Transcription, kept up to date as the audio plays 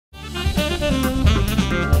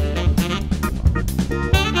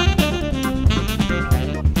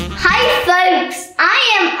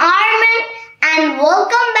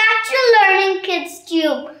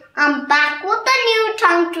LearningKidsTube. I'm back with a new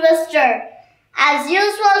tongue twister. As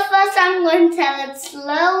usual, first I'm going to tell it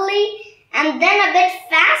slowly and then a bit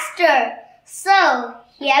faster. So,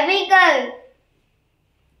 here we go.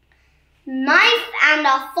 Knife and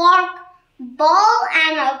a fork, ball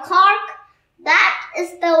and a cork. That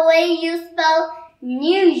is the way you spell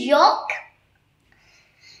New York.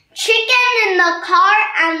 Chicken in the car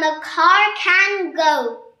and the car can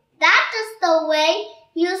go. That is the way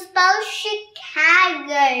you spell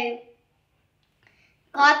Chicago.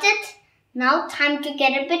 Got it? Now time to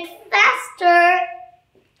get a bit faster.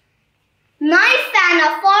 Knife and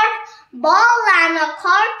a fork, ball and a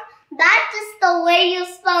cork. That is the way you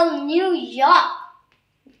spell New York.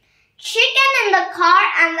 Chicken in the car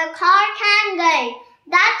and the car can go.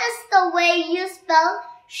 That is the way you spell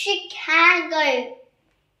Chicago.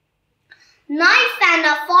 Knife and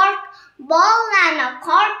a fork, ball and a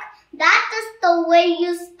cork. That is the way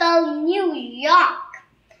you spell New York.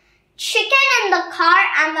 Chicken in the car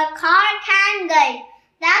and the car can go.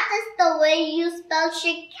 That is the way you spell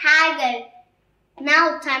Chicago.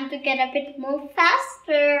 Now time to get a bit more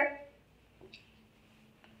faster.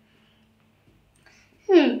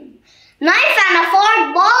 Knife and a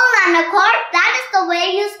fork, ball and a cork. That is the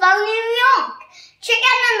way you spell New York.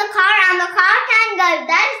 Chicken in the car and the car can go.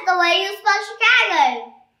 That is the way you spell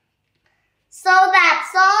Chicago. So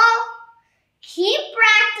that's all. Keep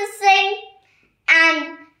practicing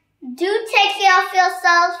and do take care of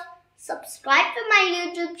yourself. Subscribe to my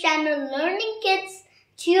YouTube channel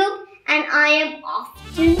LearningKidsTube, and I am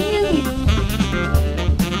off to New York.